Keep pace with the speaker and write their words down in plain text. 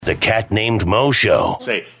The Cat Named Mo Show.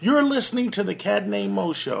 Say, you're listening to the Cat Named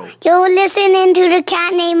Mo Show. You're listening to the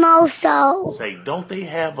Cat Named Mo Show. Say, don't they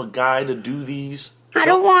have a guy to do these? I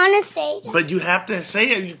don't want to say that. But you have to say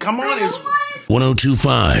it. Come on.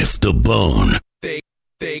 1025 The Bone.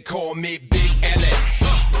 They call me Big L.A.,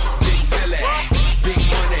 Big Silly, Big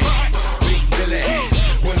Money, Big Billy.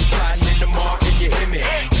 When I'm sliding in the mark and you hear me,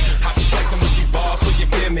 I be slicing with these bars so you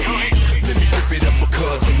feel me. Let me rip it up for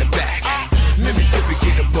cuz in the back. Let me dip it,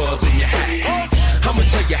 get a buzz in your hat. I'ma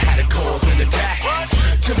tell you how to cause an attack.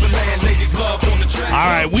 Timberland ladies love on the track. All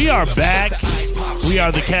right, we are back. We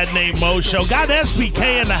are the Cat Named Mo Show. Got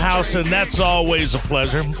SBK in the house, and that's always a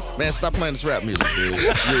pleasure. Man, stop playing this rap music, dude.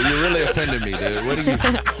 You're really offending me, dude. What are you?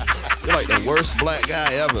 You're like the worst black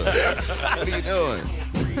guy ever. What are you doing?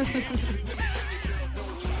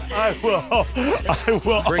 I will.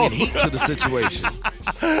 Bringing heat to the situation.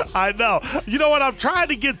 I know. You know what? I'm trying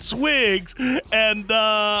to get Swigs, and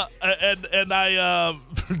I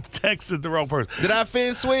texted the wrong person. Did I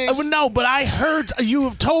offend Swigs? No, but I heard you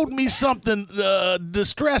have told me something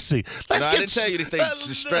distressing. I didn't tell you anything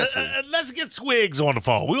distressing. Let's get Swigs on the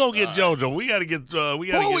phone. We're going to get JoJo. We got to get... Who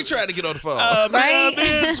are we trying to get on the phone?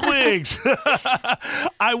 Ben Swigs.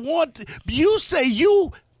 You say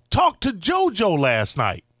you talked to JoJo last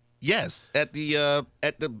night. Yes, at the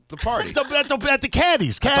party. at the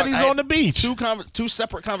caddies on the beach. Two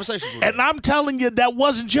separate conversations with her. And I'm telling you that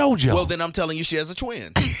wasn't JoJo. Well, then I'm telling you she has a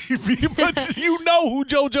twin. But you know who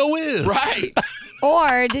JoJo is. Right.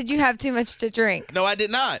 Or did you have too much to drink? No, I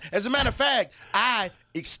did not. As a matter of fact, I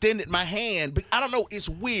extended my hand, but I don't know, it's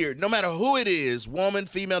weird. No matter who it is, woman,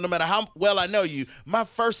 female, no matter how well I know you, my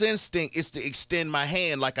first instinct is to extend my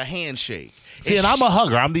hand like a handshake. See, and I'm a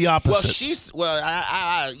hugger. I'm the opposite. She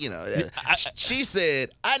said,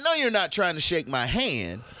 I know you're not trying to shake my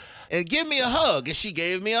hand, and give me a hug. And she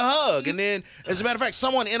gave me a hug. And then, as a matter of fact,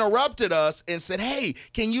 someone interrupted us and said, hey,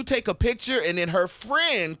 can you take a picture? And then her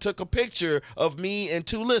friend took a picture of me and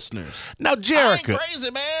two listeners. Now, Jerrica, I ain't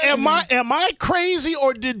crazy, man. Am I crazy,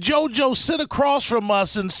 or did JoJo sit across from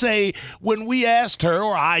us and say, when we asked her,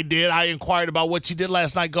 or I inquired about what she did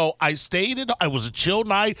last night, I was a chill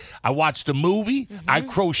night, I watched a movie, I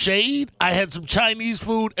crocheted, I had some Chinese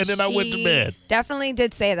food, and then I went to bed. Definitely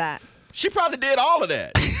did say that. She probably did all of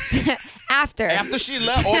that. After she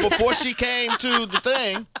left or before she came to the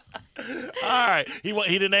thing. All right. He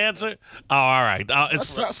didn't answer? Oh, all right. That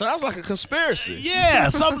sounds like a conspiracy. Yeah,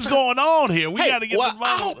 something's going on here. We got to get the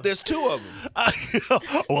I hope there's two of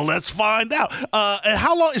them. Well, let's find out. And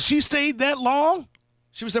how long? She stayed that long?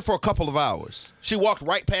 She was there for a couple of hours. She walked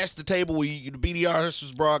right past the table where the BDR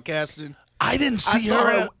was broadcasting. I didn't see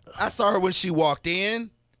her. I saw her when she walked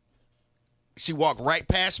in. She walked right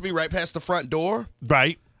past me, right past the front door.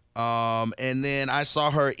 Right. And then I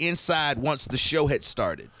saw her inside once the show had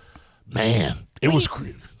started. Man, it was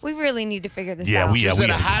creepy. We really need to figure this She out. was at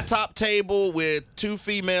a high top table with two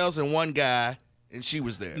females and one guy, and she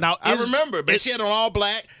was there. Now, I remember, but she had on all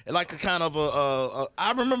black, like a kind of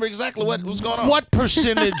I remember exactly what was going on. What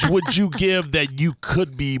percentage would you give that you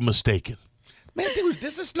could be mistaken? Man, dude,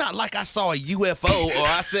 this is not like I saw a UFO or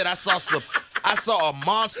I said I saw a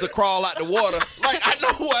monster crawl out the water. Like, I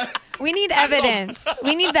know what. We need evidence.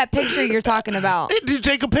 We need that picture you're talking about. Did you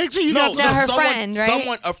take a picture? Friend,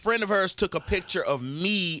 right? A friend of hers took a picture of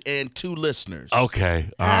me and two listeners. Okay.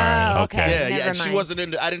 All right. Okay. Yeah. She wasn't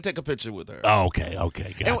I didn't take a picture with her. Oh, okay.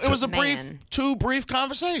 Gotcha. And it was two brief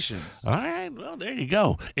conversations. All right. Well, there you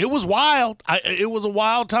go. It was wild. It was a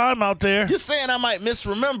wild time out there. You're saying I might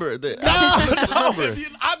misremember that? No.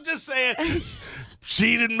 I'm just saying.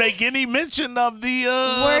 She didn't make any mention of the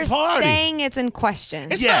We're party. saying it's in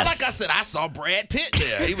question. It's not like I said I saw Brad Pitt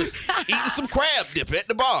there. He was eating some crab dip at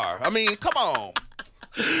the bar. I mean, come on.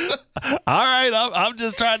 All right, I'm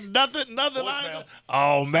just trying nothing.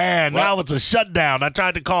 Oh man, now it's a shutdown. I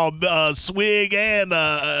tried to call Swigs and they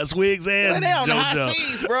on the high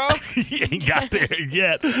seas, bro. He ain't got there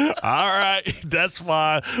yet. All right, that's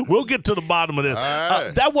fine. We'll get to the bottom of this.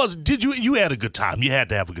 All right. Did you had a good time? You had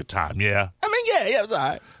to have a good time, yeah. I mean, yeah, it was all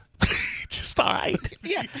right. Just all right.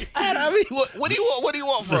 Yeah. I mean, what do you want? What do you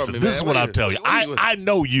want from me, man? This is what I'll tell you. I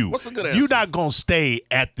know you. What's a good answer? You're not gonna stay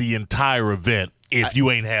at the entire event if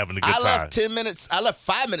you ain't having a good time. I left 10 minutes. I left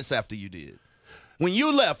 5 minutes after you did. When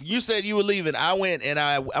you left, you said you were leaving. I went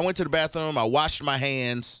to the bathroom. I washed my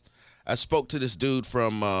hands. I spoke to this dude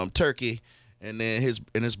from Turkey, and then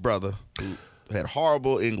his brother who had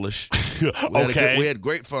horrible English. We had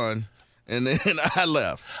great fun. And then I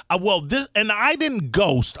left. And I didn't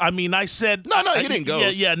ghost. I mean, I said No, you didn't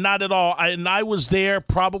ghost. Yeah, not at all. I was there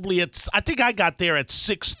probably I think I got there at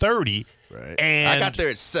 6:30. Right. And I got there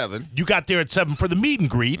at 7. You got there at 7 for the meet and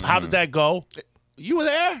greet. How did that go? You were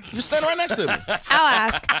there? You were standing right next to me. I'll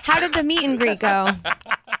ask. How did the meet and greet go?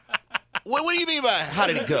 What do you mean by how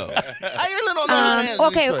did it go? I really don't know how to answer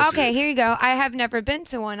these questions. Okay, here you go. I have never been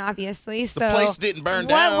to one, obviously. So The place didn't burn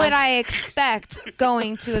down. What would I expect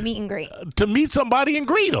going to a meet and greet? To meet somebody and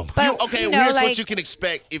greet them. But, here's what you can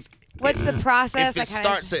expect. What's the process? If it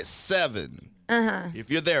starts at 7,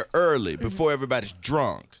 if you're there early, before everybody's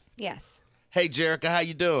drunk. Yes. Hey, Jerrica, how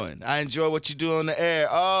you doing? I enjoy what you do on the air.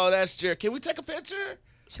 Oh, that's Jerrica. Can we take a picture?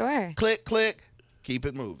 Sure. Click, click. Keep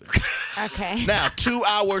it moving. Okay. Now, 2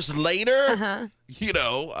 hours later, you're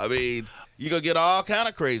going to get all kind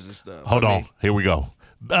of crazy stuff. Hold on. Here we go.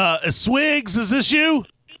 Swigs, is this you?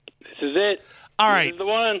 This is it. All right. This is the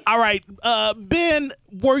one. All right. Ben,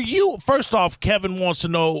 were you, first off, Kevin wants to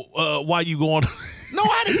know why you going. No,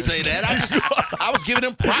 I didn't say that. I was giving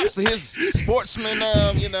him props to his sportsman,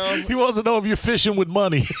 He wants to know if you're fishing with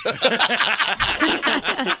money.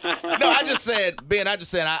 No, I just said, Ben,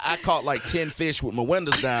 I caught like 10 fish with my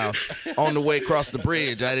windows down on the way across the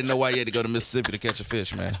bridge. I didn't know why you had to go to Mississippi to catch a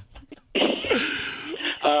fish, man.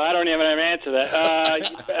 I don't even have an answer to that.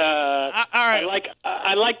 All right.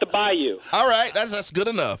 I like the bayou. All right, that's good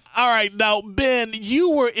enough. All right. Now, Ben,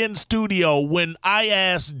 you were in studio when I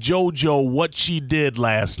asked JoJo what she did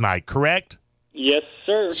last night, correct? Yes,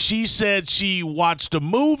 sir. She said she watched a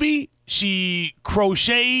movie, she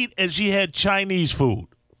crocheted, and she had Chinese food.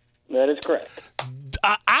 That is correct.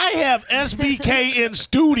 I have SBK in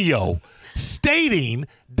studio stating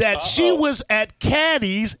that she was at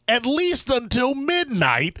Caddy's at least until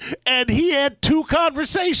midnight, and he had 2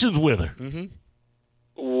 conversations with her. Mm-hmm.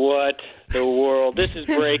 What the world? This is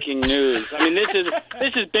breaking news. I mean, this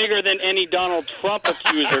is bigger than any Donald Trump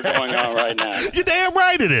accuser going on right now. You're damn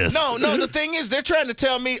right it is. No, the thing is, they're trying to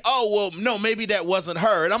tell me, no, maybe that wasn't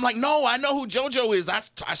her. And I'm like, no, I know who JoJo is. I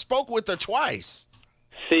spoke with her twice.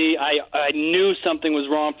 See, I knew something was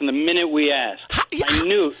wrong from the minute we asked. I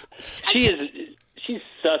knew. She's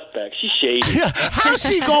suspect. She's shady. How's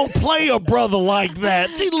she gonna play a brother like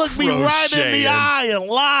that? She looked me right in the eye and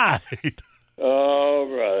lied. Oh,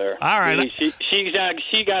 brother. All right.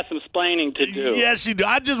 She got some splaining to do. Yes, she do.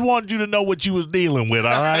 I just wanted you to know what you was dealing with,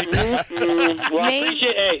 all right? Well, I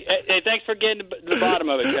appreciate hey, thanks for getting to the bottom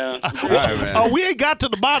of it, Ken. All right, man. Oh, we ain't got to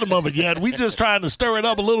the bottom of it yet. We just trying to stir it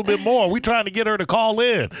up a little bit more. We trying to get her to call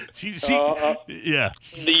in. Yeah.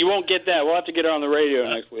 You won't get that. We'll have to get her on the radio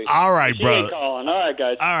next week. All right, she brother. Ain't calling. All right,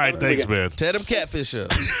 guys. All right, thanks, man. Tear them catfish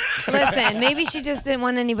up. Listen, maybe she just didn't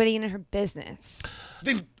want anybody in her business.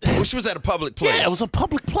 She was at a public place. Yeah, it was a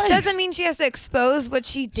public place. Doesn't mean she has to expose what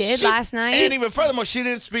she did last night. And even furthermore, she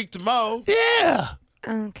didn't speak to Mo. Yeah.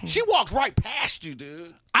 Okay. She walked right past you,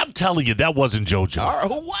 dude. I'm telling you, that wasn't JoJo. All right,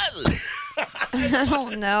 who was it? I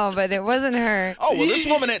don't know, but it wasn't her. Oh, well, this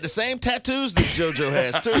woman had the same tattoos that JoJo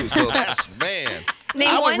has, too. So that's, man.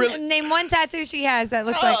 Name one tattoo she has that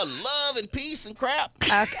looks like love and peace and crap.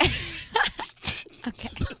 Okay. Okay.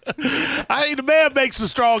 I mean, the man makes a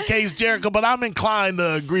strong case, Jerrica, but I'm inclined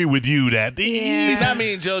to agree with you that. Yeah. See, that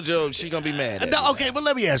means JoJo, she going to be mad at me. Okay, but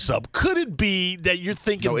let me ask you something. Could it be that you're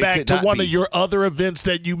thinking No, it back could to not one be. of your other events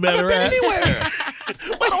that you met I her haven't at? been anywhere.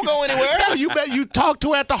 I don't go anywhere. No, you talked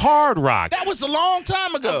to her at the Hard Rock. That was a long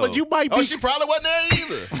time ago. But you might be. Oh, she probably wasn't there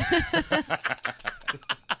either.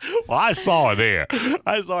 Well, I saw her there.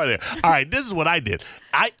 All right, this is what I did.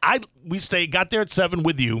 We got there at 7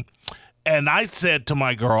 with you, and I said to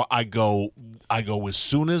my girl, I go as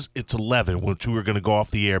soon as it's 11, which we were going to go off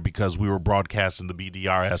the air because we were broadcasting the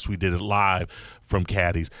BDRS. We did it live from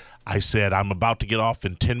Caddy's. I said, I'm about to get off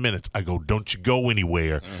in 10 minutes. I go, don't you go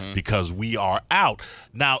anywhere because we are out.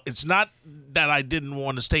 Now, it's not that I didn't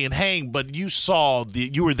want to stay and hang, but you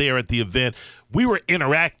were there at the event. We were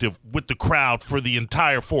interactive with the crowd for the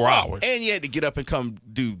entire 4 hours. And you had to get up and come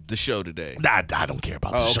do the show today. I don't care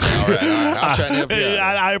about the show. Okay. All right. I was trying to help you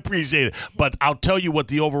out. I appreciate it. But I'll tell you what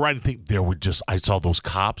the overriding thing, I saw those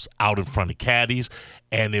cops out in front of Caddy's,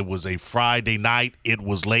 and it was a Friday night. It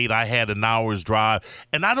was late. I had an hour's drive.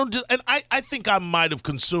 And I think I might have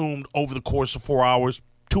consumed over the course of 4 hours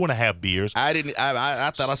 2.5 beers. I didn't. I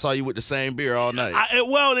thought I saw you with the same beer all night.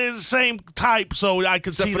 Well, it's the same type, so I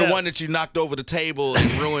could Except see for that. the one that you knocked over the table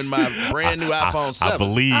and ruined my brand new iPhone 7. I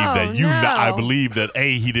believe that no. I believe that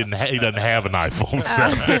he doesn't have an iPhone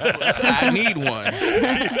 7. I need one.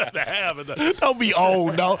 He doesn't have it. Don't be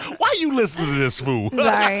old, no. Why you listening to this fool?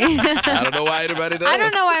 Sorry. I don't know why anybody does. I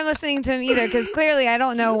don't know why I'm listening to him either, because clearly I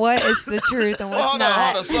don't know what is the truth and what's Hold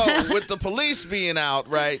not. on. So with the police being out,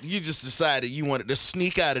 right, you just decided you wanted to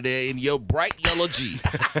sneak out of there in your bright yellow Jeep.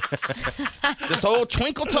 This whole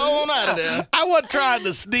twinkle toe on out of there. I wasn't trying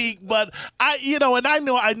to sneak, but I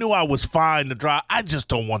knew I was fine to drive. I just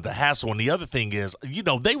don't want the hassle. And the other thing is,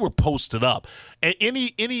 they were posted up. And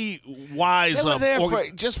any wise They were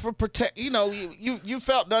there just for protect. You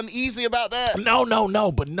felt uneasy about that.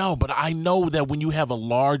 No, but I know that when you have a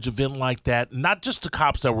large event like that, not just the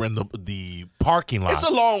cops that were in the parking lot. It's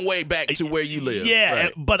a long way back to where you live. Yeah,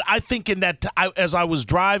 right. but I think in that as I was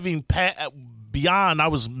driving beyond, I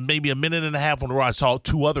was maybe a minute and a half on the road. I saw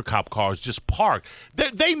 2 other cop cars just parked.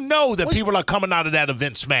 They know that people are coming out of that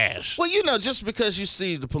event smashed. Well, just because you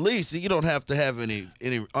see the police, you don't have to have any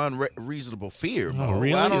unreasonable fear. Oh,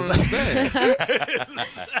 really? I don't understand.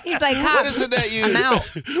 He's like, cops, What is it that you? I'm out.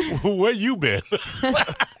 Where you been?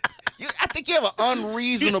 I think you have an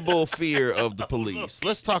unreasonable fear of the police.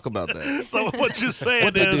 Let's talk about that. So what you're saying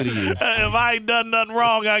What they is, do to you? if I ain't done nothing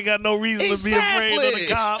wrong, I got no reason to be afraid of the Exactly.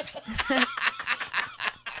 cops.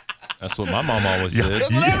 That's what my mom always said.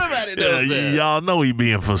 That's what everybody knows. That. Y'all know he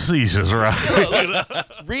being facetious, right?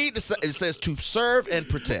 Read it says to serve and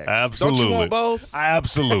protect. Absolutely. Don't you want both?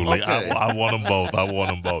 Absolutely. Okay. I want them both.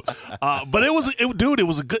 But it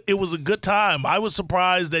was a good time. I was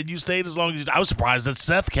surprised that you stayed as long as you. I was surprised that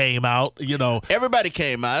Seth came out. Everybody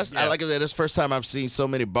came out. Yeah. Like I said, it's the first time I've seen so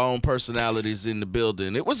many Bone personalities in the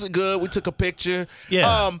building. It was good. We took a picture.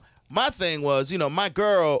 Yeah. My thing was, my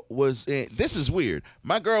girl was in, this is weird.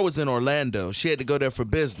 My girl was in Orlando. She had to go there for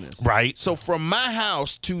business. Right. So from my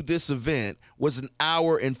house to this event was an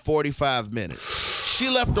hour and 45 minutes. She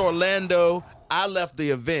left Orlando. I left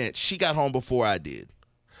the event. She got home before I did.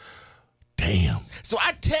 Damn. So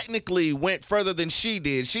I technically went further than she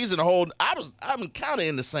did. She's in a whole. I'm kind of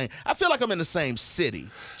in the same. I feel like I'm in the same city,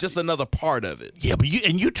 just another part of it. Yeah, but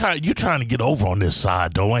you're trying to get over on this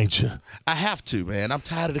side, though, ain't you? I have to, man. I'm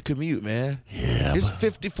tired of the commute, man. Yeah. It's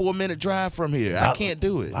 54-minute drive from here. I can't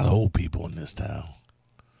do it. A lot of old people in this town.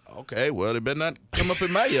 Okay, well, they better not come up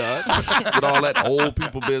in my yard with all that old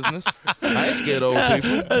people business. I ain't scared of old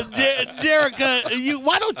people. Jerrica,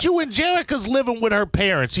 why don't you and Jerrica's living with her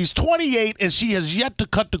parents? She's 28 and she has yet to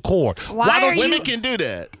cut the cord. Why are Women you? can do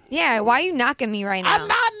that. Yeah, why are you knocking me right now? I'm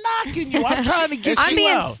not knocking you. I'm trying to get I'm you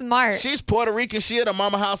being out. smart. She's Puerto Rican. She at her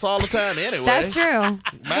mama house all the time anyway. That's true.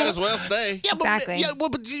 Might as well stay. Yeah, Exactly.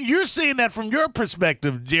 but you're seeing that from your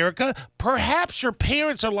perspective, Jerrica. Perhaps your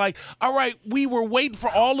parents are like, all right, we were waiting for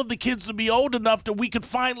all of the kids to be old enough that we could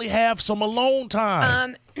finally have some alone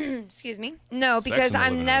time. Excuse me. No, because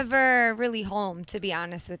I'm never really home, to be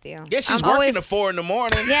honest with you. Yeah, she's I'm working always, at 4 in the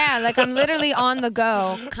morning. Yeah, like I'm literally on the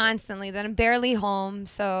go constantly. Then I'm barely home.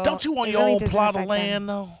 So Don't you want it your really own doesn't plot of affect land, them.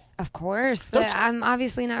 though? Of course, but I'm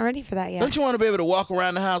obviously not ready for that yet. Don't you want to be able to walk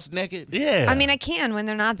around the house naked? Yeah. I mean, I can when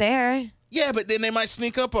they're not there. Yeah, but then they might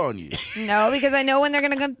sneak up on you. No, because I know when they're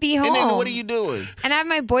gonna be home. And then what are you doing? And I have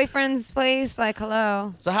my boyfriend's place. Like,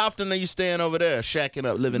 hello. So how often are you staying over there, shacking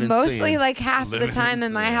up, living in Mostly sin? like half of the Living time in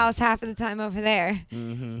in my sin. house, half of the time over there.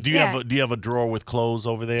 Do you have a drawer with clothes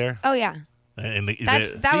over there? Oh yeah. And That Do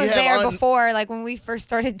you was have there before, like when we first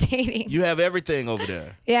started dating. You have everything over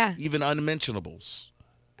there. Yeah. Even unmentionables.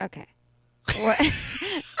 Okay. What?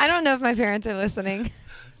 I don't know if my parents are listening.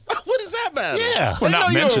 What does that matter? Yeah. They We're not know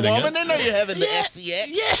you're a mentioning woman. it. They know you're having the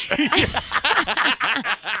SCX.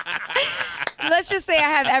 Let's just say I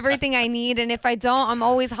have everything I need, and if I don't, I'm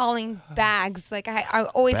always hauling bags. Like I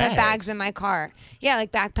always have bags in my car. Yeah,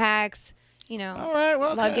 like backpacks. All right,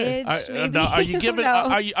 well, okay. luggage. Maybe. Now, are you Who giving?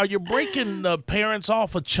 knows? Are you breaking the parents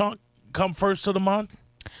off a chunk come first of the month?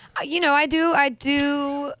 I do.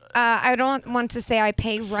 I don't want to say I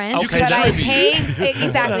pay rent, Okay, but I contribute. pay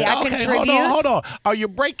exactly. I Okay, contribute. Hold on. Are you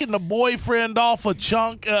breaking the boyfriend off a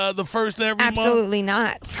chunk the first of every Absolutely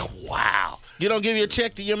not. month? Wow. You don't give your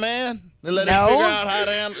check to your man and let No. him figure out how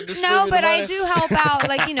to distribute No, but the money? I do help out.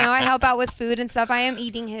 Like, I help out with food and stuff. I am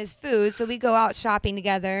eating his food, so we go out shopping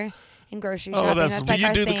together and grocery shopping. that's- That's like do you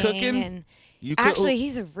our do the thing. cooking? And You cook? Actually,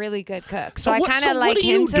 he's a really good cook. So, So I what- kind so of what like are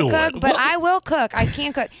you him to doing? cook, but What- I will cook. I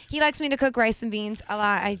can cook. He likes me to cook rice and beans a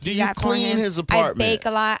lot. I do you that for clean him. his apartment? I bake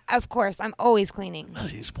a lot. Of course, I'm always cleaning.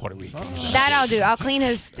 He's Puerto Rican. That I'll do. I'll clean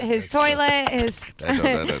his toilet, his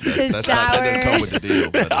That shower. doesn't come with the deal.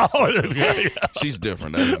 But Oh, yeah. she's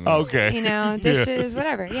different. That doesn't- Okay. You know, dishes,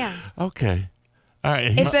 whatever. Yeah. Okay. All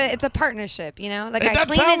right. It's a partnership, you know. Like It I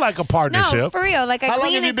doesn't clean sound it. like a partnership. No, for real. Like I How long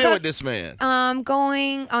clean have you and been cook. with this man?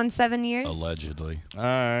 Going on 7 years. Allegedly. All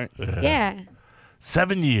right. Yeah.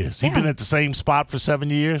 7 years. He Yeah. been at the same spot for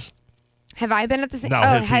 7 years? Have I been at the same? No, oh,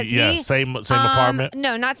 has has he? Yeah, same apartment.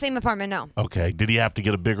 No, not same apartment. No. Okay. Did he have to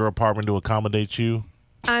get a bigger apartment to accommodate you?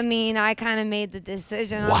 I mean, I kind of made the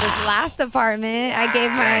decision on this last apartment. I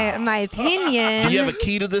gave my opinion. Do you have a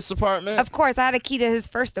key to this apartment? Of course, I had a key to his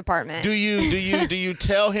first apartment. Do you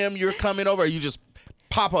tell him you're coming over, or you just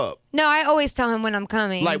pop up? No, I always tell him when I'm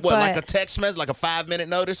coming. Like what? but- Like a text message, like a 5-minute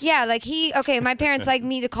notice? Yeah, like my parents like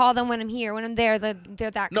me to call them when I'm here. When I'm there, they're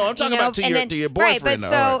that. No, I'm talking about to And your Right, boyfriend,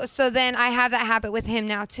 but though, right. so then I have that habit with him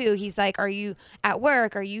now too. He's like, "Are you at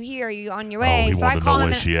work? Are you here? Are you on your way?" he so I wanna call know him.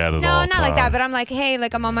 where she at no, all not like that. time. But I'm like, "Hey,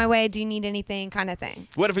 like I'm on my way. Do you need anything?" Kind of thing.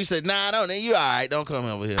 What if he said, "Nah, I don't need you. All right, don't come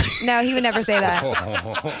over here." No, he would never say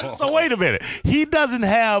that. So wait a minute. He doesn't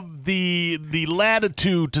have the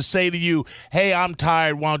latitude to say to you, "Hey, I'm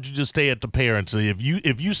tired. Why don't you just stay at the parents?" If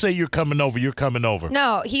you say you're coming over, you're coming over.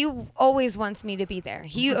 No, he always wants me to be there.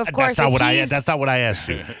 He, of course, That's not if what he's- That's not what I asked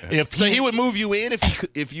you. If So he would move you in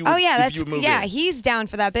if you. Oh yeah, if that's you would move yeah. in. He's down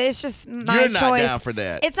for that, but it's just my You're not choice. down for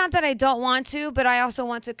that. It's not that I don't want to, but I also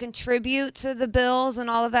want to contribute to the bills and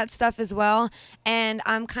all of that stuff as well. And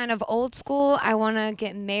I'm kind of old school. I want to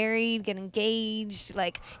get married, get engaged,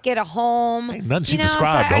 like get a home. Ain't nothing she you know,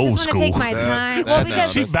 described so I old just want to take school. my time. That- Well, that-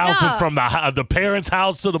 because she bouncing no. from the parents'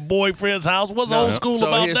 house to the boyfriend's house. What's old school So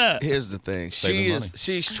about here's, that? here's the thing. Saving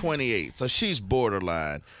She's 28, so she's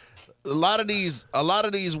borderline. A lot of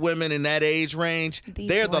these women in that age range, These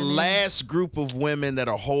they're the women. last group of women that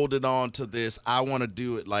are holding on to this. I want to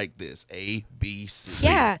do it like this. A, B, C.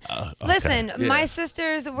 Yeah. Listen, Yeah. my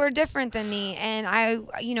sisters were different than me, and I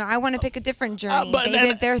want to pick a different journey. but- they and-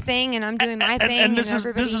 did their thing, and I'm doing my thing. And this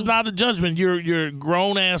everybody... is not a judgment. You're a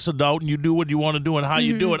grown ass adult and you do what you want to do and how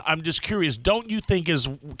you Mm-hmm. do it. I'm just curious. Don't you think, as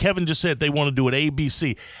Kevin just said, they want to do it A, B,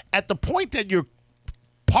 C? At the point that you're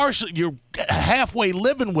halfway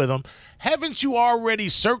living with them, haven't you already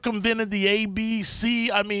circumvented the A, B,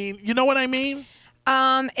 C? I mean, you know what I mean?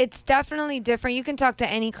 It's definitely different. You can talk to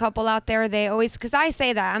any couple out there. They always, because I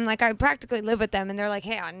say that. I'm like, I practically live with them, and they're like,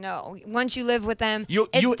 hey, I know. Once you live with them, You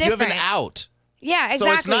it's have different. an out. Yeah, exactly.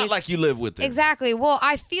 So it's not like you live with them. Exactly. Well,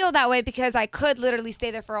 I feel that way because I could literally stay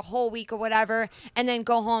there for a whole week or whatever and then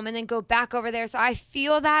go home and then go back over there. So I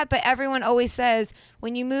feel that, but everyone always says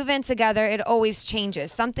when you move in together, it always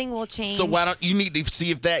changes. Something will change. So why don't you need to see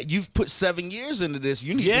if that you've put 7 years into this?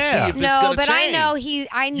 You need to Yeah. see if it's No, gonna but change. I know You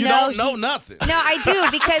don't know he- nothing. No, I do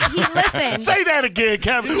because he listens. Say that again,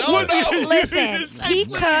 Kevin. No, no. Listen, he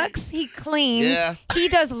cooks, he cleans, Yeah. he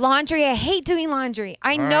does laundry. I hate doing laundry.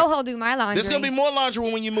 I know he'll do my laundry. There's gonna be more laundry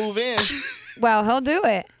when you move in. Well, he'll do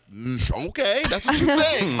it. Okay, that's what you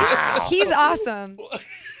think. He's awesome.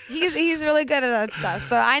 He's really good at that stuff.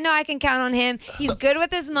 So I know I can count on him. He's good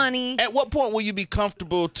with his money. At what point will you be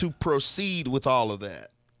comfortable to proceed with all of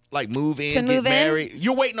that? Like move in, To get move in? married.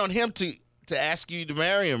 You're waiting on him to ask you to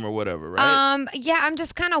marry him or whatever, right? Yeah, I'm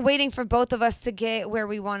just kind of waiting for both of us to get where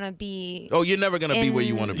we want to be. Oh, you're never gonna be where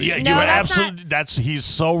you want to be. Yeah, No, you're that's absolutely. He's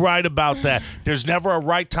so right about that. There's never a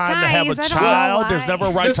right time to have a Guys, I don't know child. why. There's never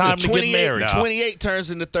a right Listen, time to get 28 married. 28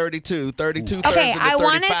 turns into 32. 32 turns Okay, into I 35.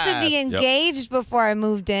 wanted to be engaged before I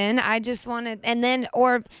moved in. I just wanted,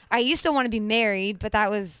 or I used to want to be married, but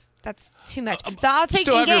that's too much. So I'll take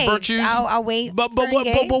still have engaged. your virtues? I'll wait. But for what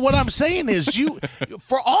engaged. I'm saying is, you,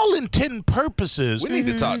 for all intent and purposes, We need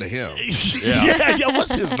to talk to him. yeah.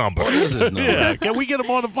 What's his number? What is his number? Yeah, can we get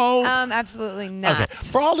him on the phone? Absolutely not. Okay.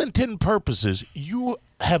 For all intent and purposes, you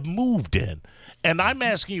have moved in. And I'm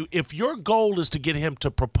asking you, if your goal is to get him to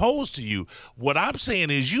propose to you, what I'm saying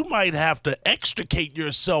is you might have to extricate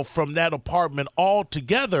yourself from that apartment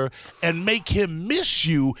altogether and make him miss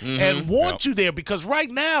you and want you there. Because right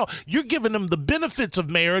now, you're giving him the benefits of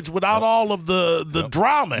marriage without all of the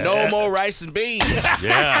drama. No more rice and beans.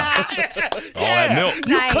 Yeah. All that milk.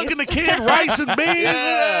 You're Nice. cooking the kid rice and beans. All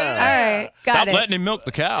right, got Stop it. letting him milk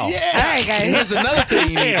the cow. Yeah. All right, guys. Here's another thing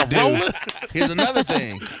you need to do. Roller. Here's another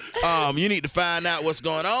thing. You need to find out what's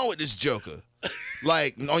going on with this joker.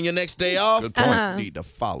 Like on your next day off, Good point. you need to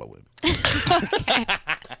follow him.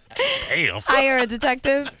 Damn. Hire a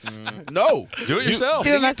detective. No, Do it yourself.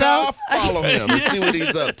 Do it Take your car, myself. follow him and see what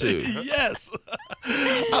he's up to. Yes.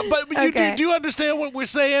 But Okay. do you understand what we're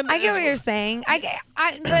saying? I get what you're saying.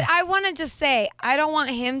 But I want to just say I don't want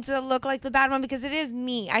him to look like the bad one because it is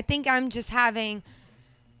me. I think I'm just having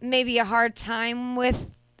maybe a hard time with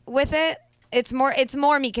it. It's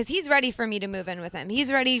more me because he's ready for me to move in with him.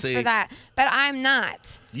 He's ready for that, but I'm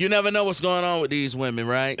not. You never know what's going on with these women,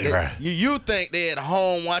 right? Right. You think they're at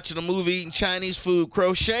home watching a movie, eating Chinese food,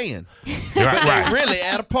 crocheting. Right. Really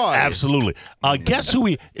at a party. Absolutely. Guess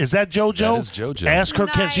who is that JoJo? That is JoJo. Ask her,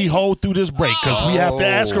 can she hold through this break? Because we have to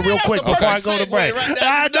ask her real That's quick the before I perfect go to segue break. right there.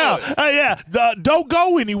 I know. Yeah. Don't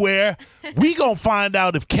go anywhere. We gonna find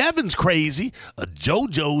out if Kevin's crazy or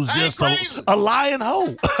JoJo's just a lying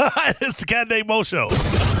hoe. It's the Cat Named Mo Show.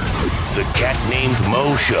 The Cat Named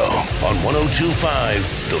Mo Show on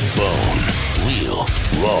 102.5 The Bone. Real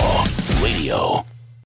Raw Radio.